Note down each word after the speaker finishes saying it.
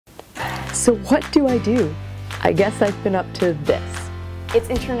So what do? I guess I've been up to this. It's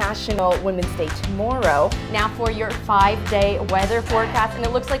International Women's Day tomorrow. Now for your 5-day weather forecast, and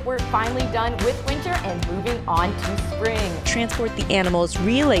it looks like we're finally done with winter and moving on to spring. Transport the animals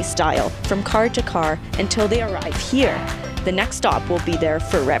relay style from car to car until they arrive here. The next stop will be their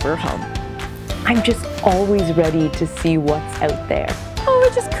forever home. I'm just always ready to see what's out there. Oh,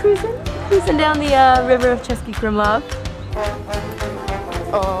 we're just cruising down the river of Cheskikrimov.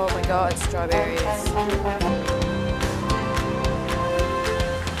 Oh my God, strawberries.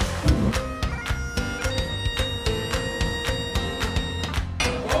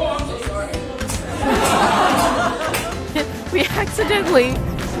 We accidentally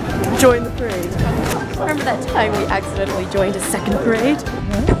joined the parade. Remember that time we accidentally joined a second parade?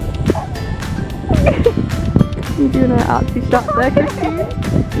 You doing an artsy shot there, Christine?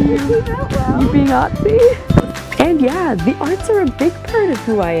 You being artsy? And yeah, the arts are a big part of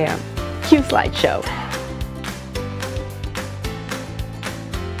who I am. Cue slideshow.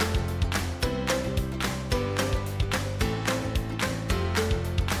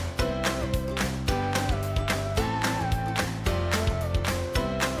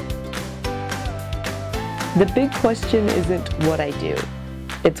 The big question isn't what I do,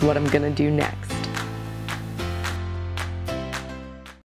 it's what I'm gonna do next.